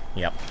die.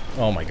 Yep.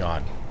 Oh, my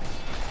God.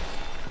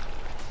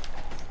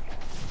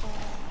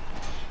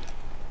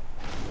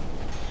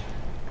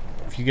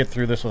 If you get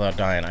through this without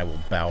dying, I will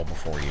bow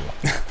before you.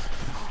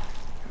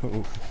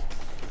 Ooh.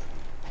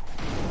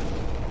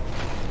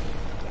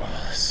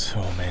 Oh,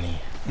 so many.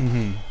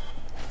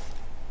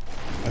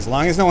 As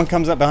long as no one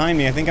comes up behind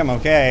me, I think I'm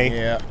okay.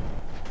 Yeah.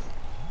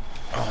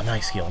 Oh,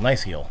 nice heal.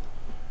 Nice heal.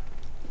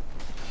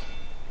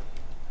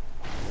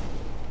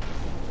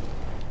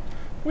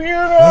 We're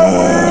not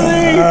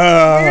worthy!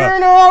 We're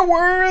not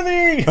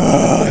worthy!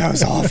 That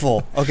was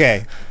awful.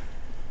 Okay.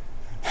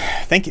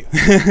 Thank you.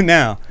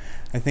 Now,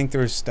 I think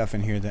there was stuff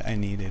in here that I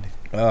needed.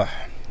 Ugh,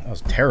 that was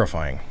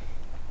terrifying.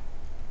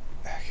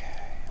 Okay.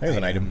 There's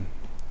an item.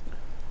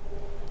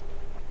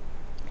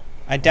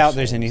 I doubt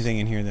there's anything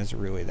in here that's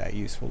really that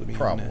useful, to be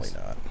Probably honest.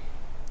 not.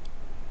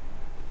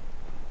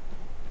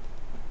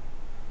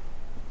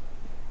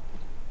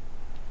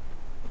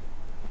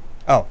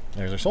 Oh,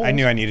 There's our souls. I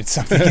knew I needed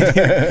something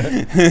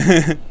in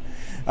here.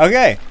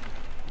 Okay.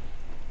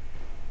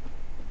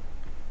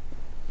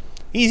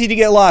 Easy to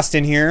get lost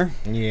in here.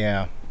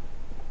 Yeah.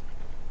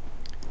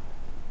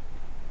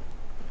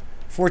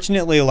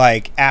 Fortunately,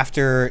 like,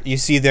 after you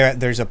see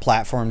there's a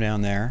platform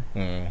down there.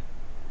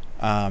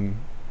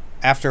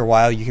 After a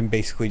while, you can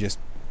basically just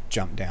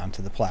jump down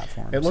to the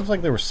platform. It looks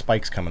like there were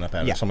spikes coming up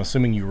at it, so I'm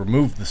assuming you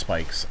removed the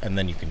spikes and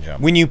then you can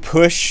jump. When you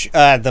push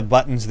the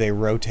buttons, they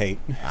rotate.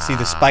 See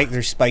the spike?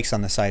 There's spikes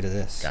on the side of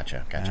this.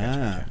 Gotcha.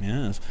 Gotcha.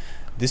 Yes.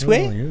 This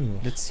way?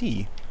 Yes. Let's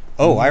see.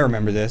 Oh, I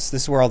remember this.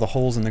 This is where all the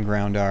holes in the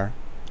ground are.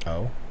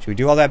 Oh. Should we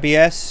do all that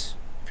BS?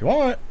 If you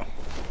want.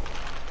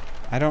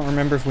 I don't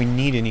remember if we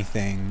need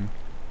anything.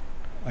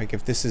 Like,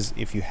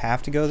 if you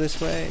have to go this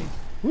way.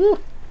 Woo.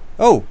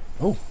 Oh.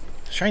 Oh.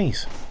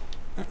 Shinies.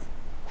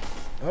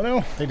 Oh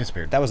no, they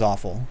disappeared. That was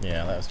awful.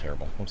 Yeah, that was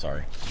terrible. I'm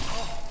sorry.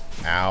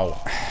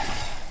 Ow.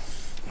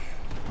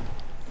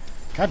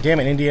 God damn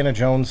it, Indiana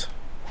Jones.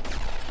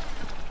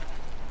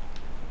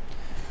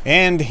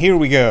 And here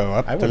we go,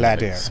 up I the wouldn't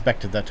have ladder.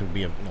 expected that to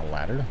be a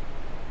ladder.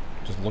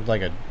 Just looked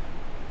like a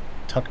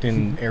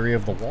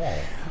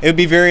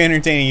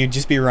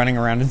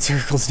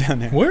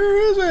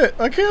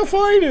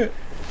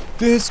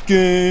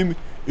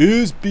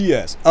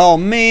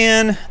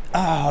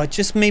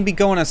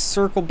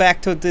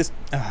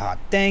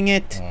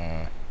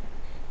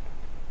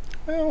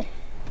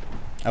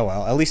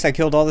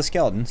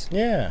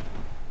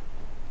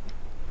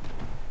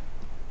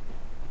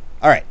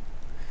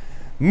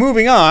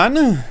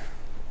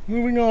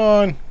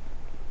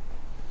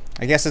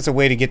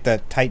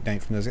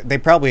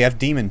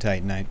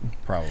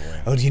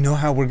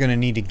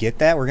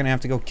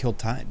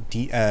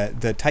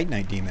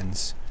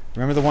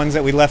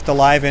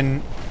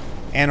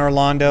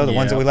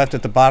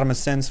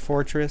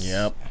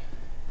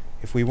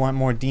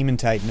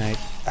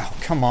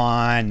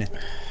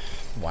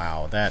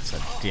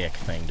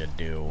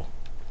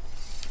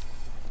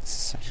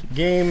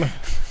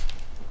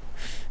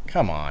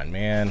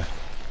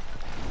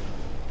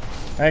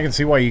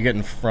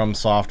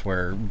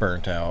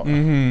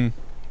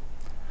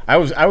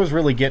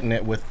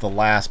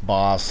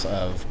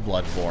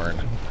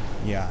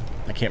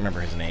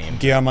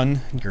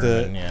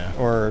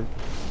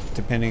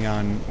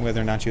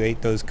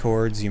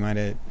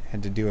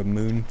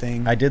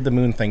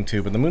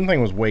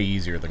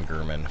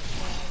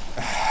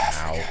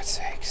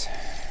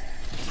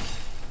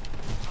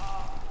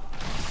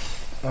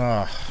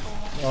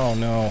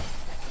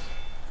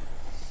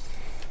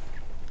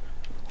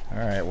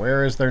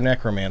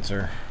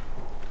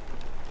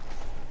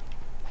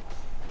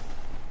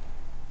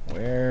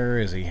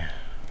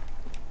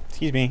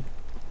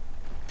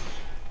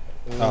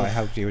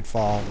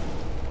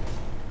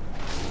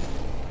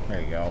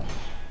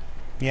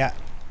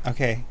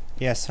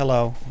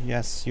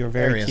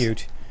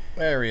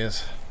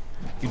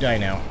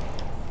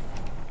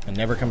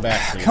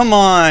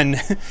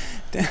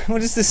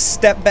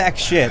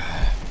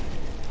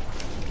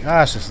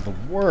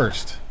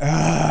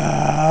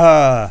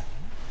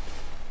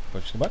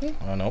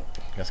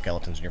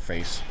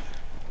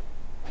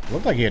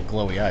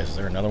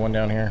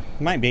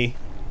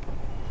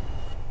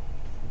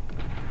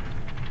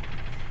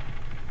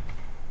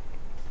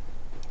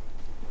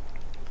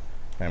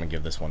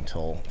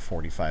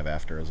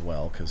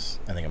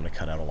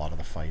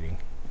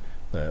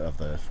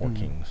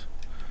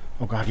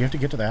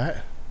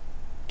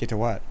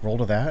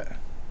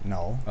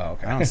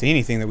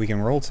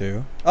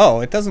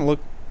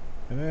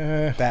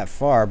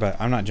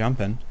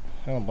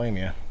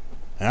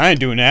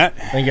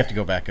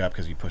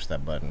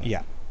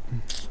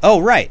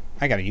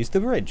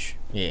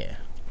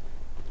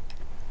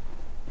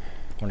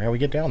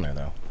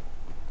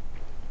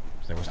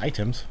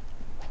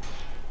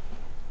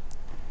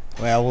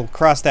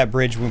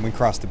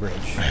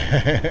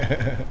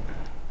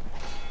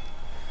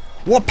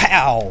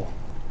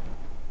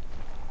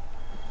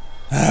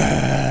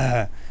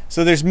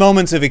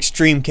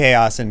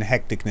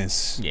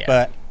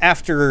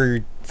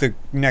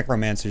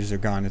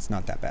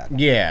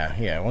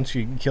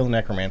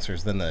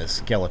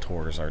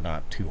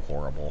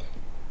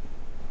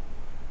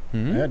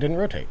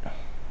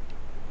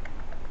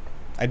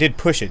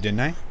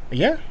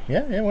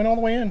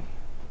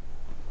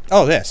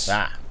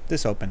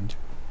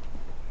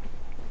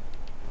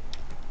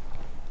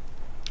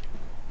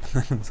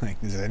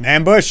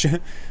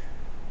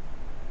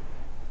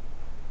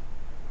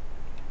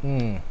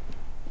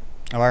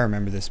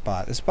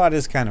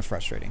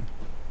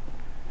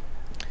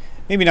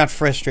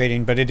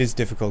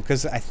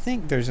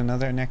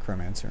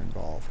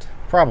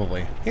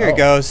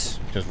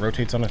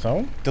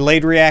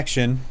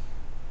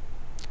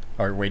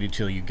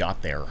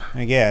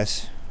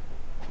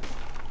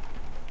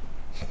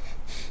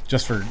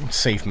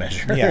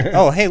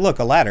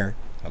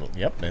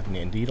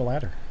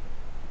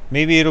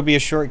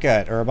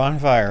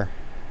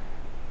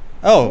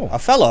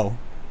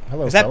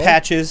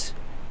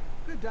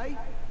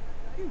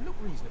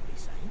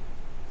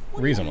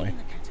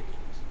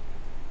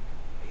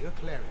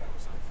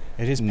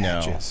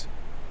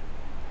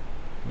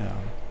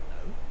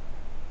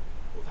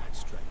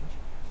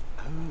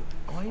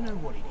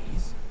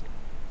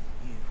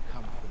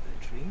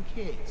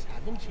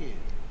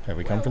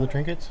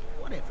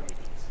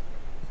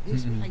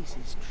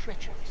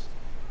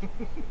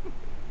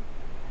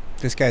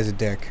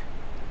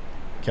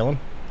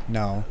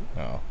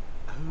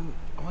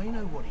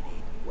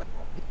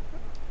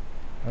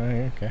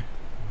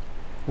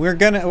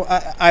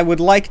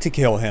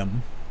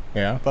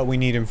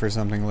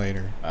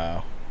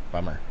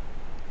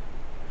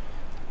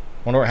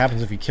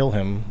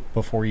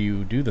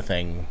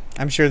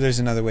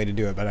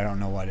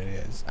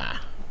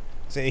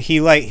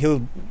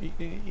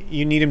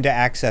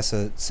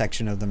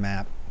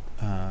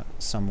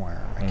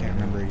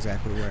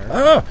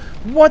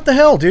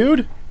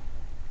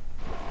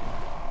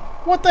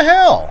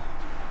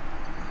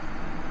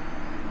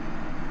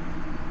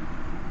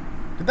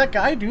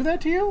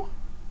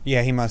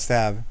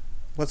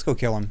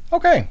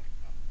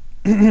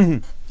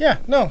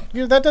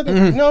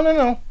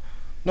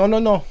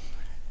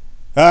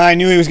I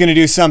knew he was going to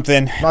do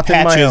something. Not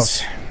in my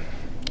house.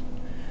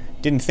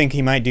 Didn't think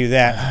he might do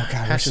that. Oh,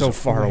 God, we're so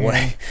far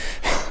away.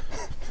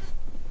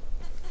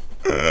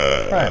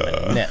 Right,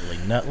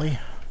 Netley, Nutley.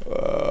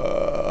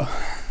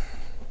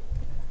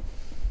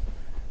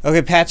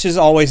 Okay, Patches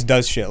always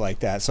does shit like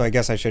that, so I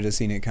guess I should have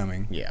seen it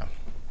coming. Yeah.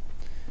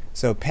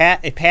 So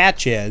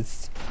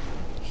Patches,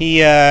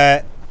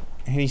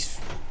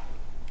 he's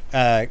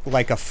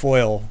like a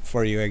foil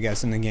for you, I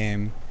guess, in the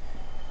game.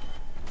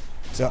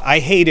 So I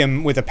hate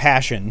him with a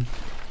passion,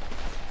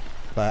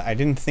 but I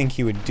didn't think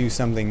he would do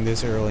something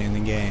this early in the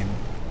game.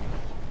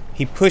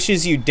 He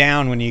pushes you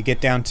down when you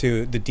get down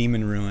to the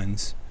demon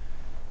ruins.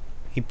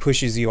 He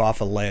pushes you off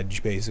a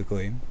ledge,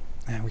 basically.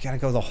 Man, we gotta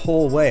go the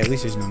whole way. At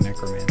least there's no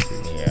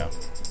necromancers. Yeah.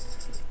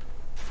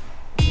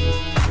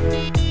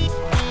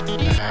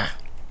 I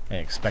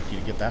didn't expect you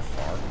to get that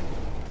far.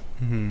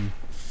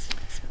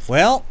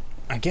 Well,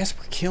 I guess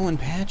we're killing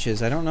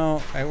Patches. I don't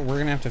know. We're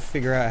gonna have to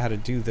figure out how to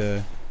do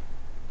the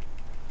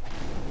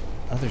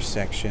other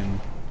section.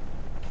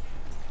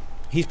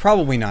 He's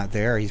probably not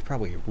there. He's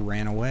probably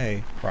ran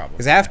away. Probably.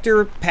 Because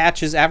after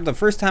the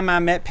first time I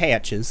met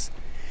Patches,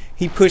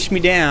 he pushed me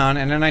down,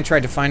 and then I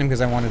tried to find him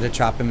because I wanted to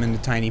chop him into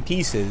tiny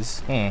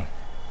pieces.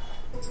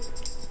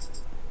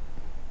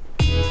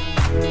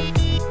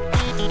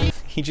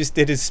 He just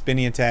did his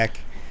spinny attack,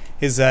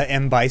 his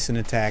M. Bison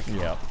attack,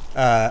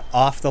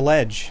 off the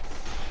ledge.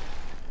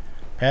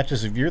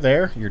 Patches, if you're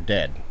there, you're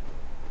dead.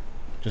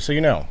 Just so you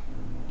know.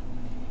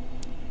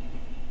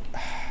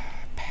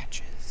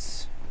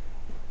 Patches.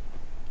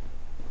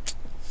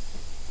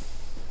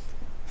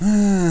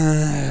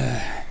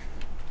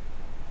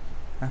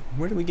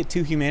 Where did we get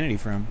 2 humanity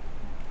from?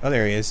 Oh,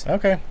 there he is.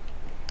 Okay.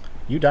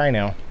 You die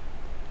now.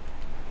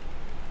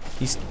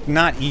 He's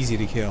not easy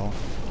to kill.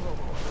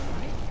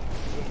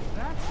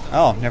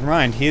 Oh, never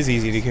mind. He is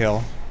easy to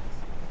kill.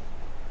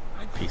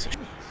 Piece of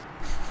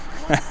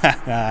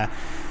shit.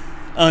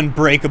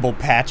 Unbreakable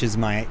Patches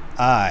my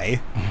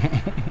eye.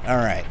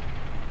 Alright.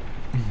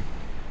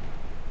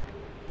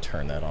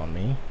 Turn that on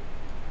me,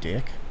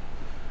 dick.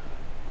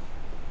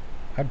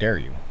 How dare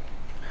you?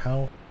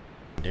 How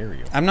dare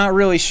you? I'm not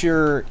really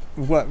sure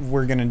what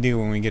we're going to do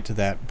when we get to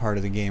that part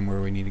of the game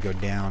where we need to go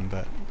down,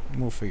 but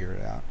we'll figure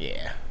it out.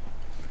 Yeah.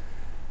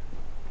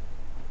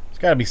 There's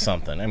got to be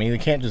something. I mean, they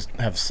can't just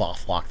have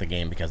soft lock the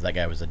game because that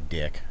guy was a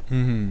dick.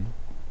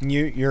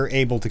 You're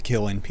able to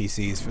kill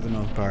NPCs for the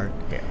most part.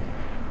 Yeah.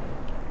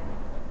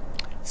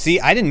 See,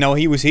 I didn't know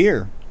he was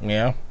here.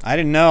 Yeah? I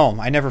didn't know.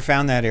 I never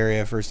found that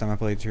area first time I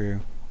played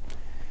through.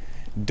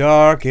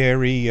 Dark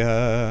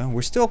area.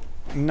 We're still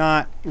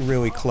not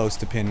really close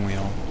to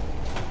Pinwheel.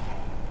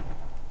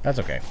 That's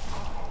okay.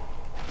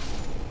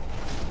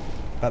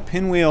 But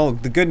Pinwheel,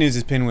 the good news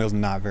is Pinwheel's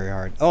not very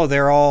hard. Oh,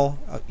 they're all...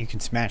 Oh, you can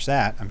smash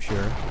that, I'm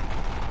sure.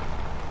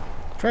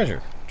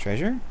 Treasure.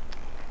 Treasure?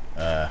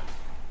 Oh,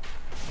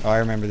 I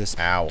remember this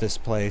this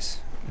place.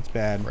 It's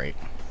bad. Great.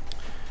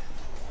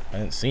 I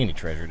didn't see any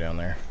treasure down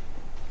there.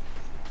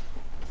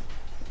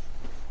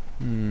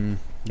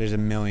 There's a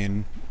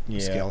million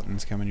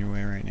skeletons coming your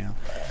way right now.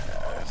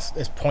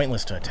 It's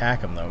pointless to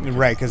attack them, though.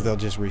 Right, because they'll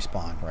just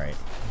respawn. Right.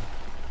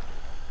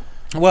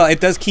 Well, it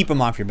does keep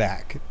them off your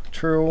back.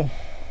 True.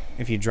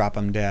 If you drop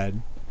them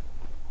dead.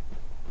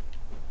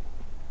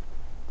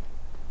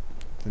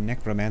 The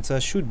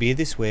necromancer should be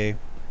this way. You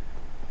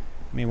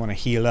may want to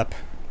heal up.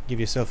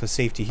 Give yourself a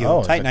safety heal.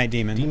 Oh, Titanite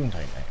demon. Demon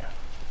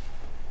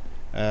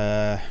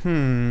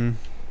Titanite.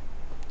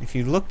 If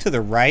you look to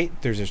the right,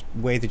 there's a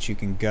way that you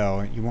can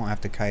go. You won't have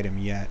to kite him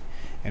yet.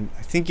 And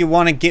I think you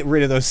want to get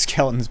rid of those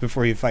skeletons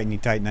before you fight any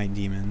Titanite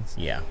demons.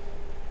 Yeah.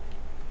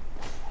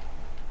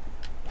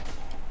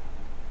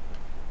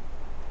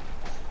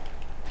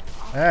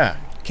 Ah.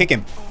 Kick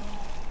him.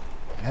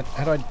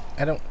 How do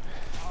I don't...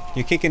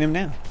 You're kicking him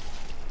now.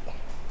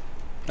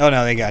 Oh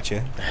no, they got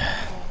you.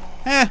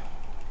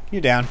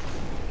 You're down.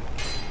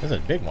 This is a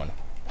big one.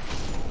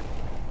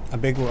 A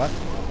big what?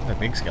 They're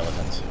big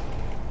skeletons.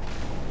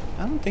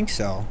 I don't think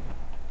so.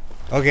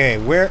 Okay,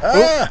 where...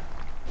 Ah!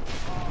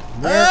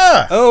 Where?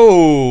 Ah!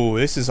 Oh,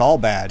 this is all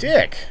bad.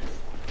 Dick!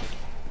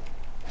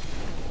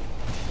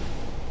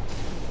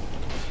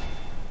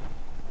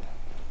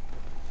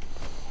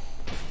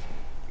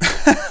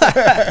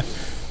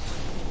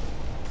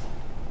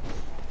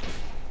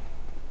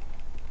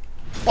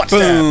 What's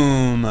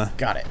Boom! that?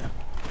 Got it.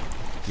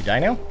 You die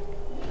now?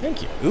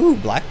 Thank you. Ooh,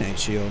 Black Knight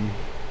shield.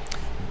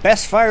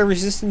 Best fire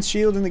resistance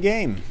shield in the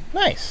game.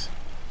 Nice.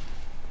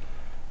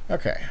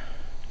 Okay.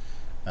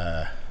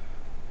 I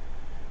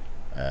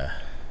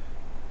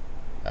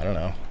don't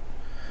know.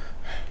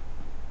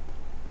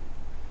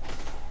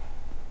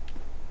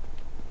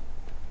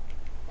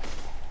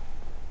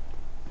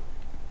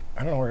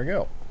 I don't know where to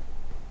go.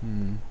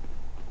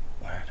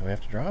 Do we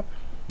have to drop?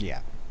 Yeah.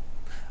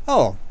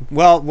 Oh,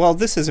 well,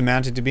 this has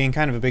amounted to being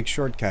kind of a big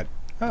shortcut.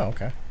 Oh,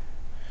 okay.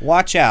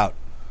 Watch out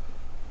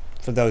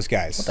for those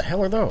guys. What the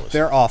hell are those?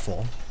 They're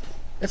awful.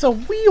 It's a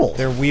wheel.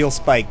 They're wheel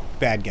spike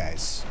bad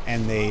guys,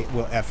 and they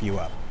will F you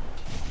up.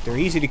 They're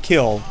easy to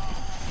kill,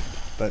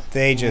 but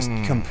they just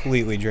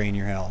completely drain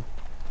your health.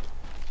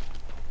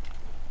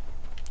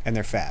 And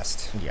they're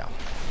fast. Yeah.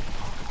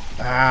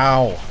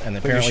 Ow! And Put your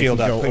apparently shield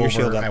if you up. go Put your over,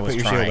 shield up. I was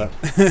Put your trying.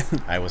 shield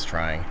up. I was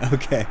trying.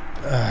 Okay.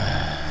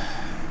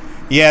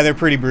 Yeah, they're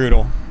pretty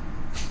brutal.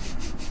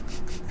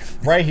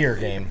 Right here,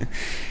 game.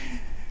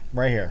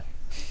 Right here.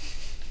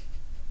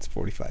 It's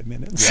 45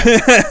 minutes.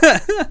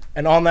 Yeah.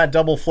 And on that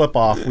double flip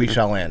off, we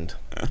shall end.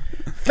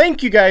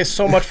 Thank you guys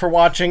so much for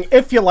watching.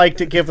 If you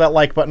liked it, give that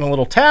like button a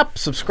little tap,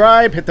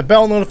 subscribe, hit the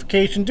bell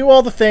notification, do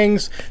all the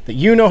things that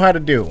you know how to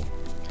do.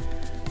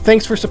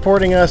 Thanks for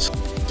supporting us.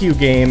 Thank you,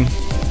 game.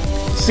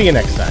 See you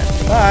next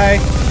time.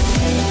 Bye.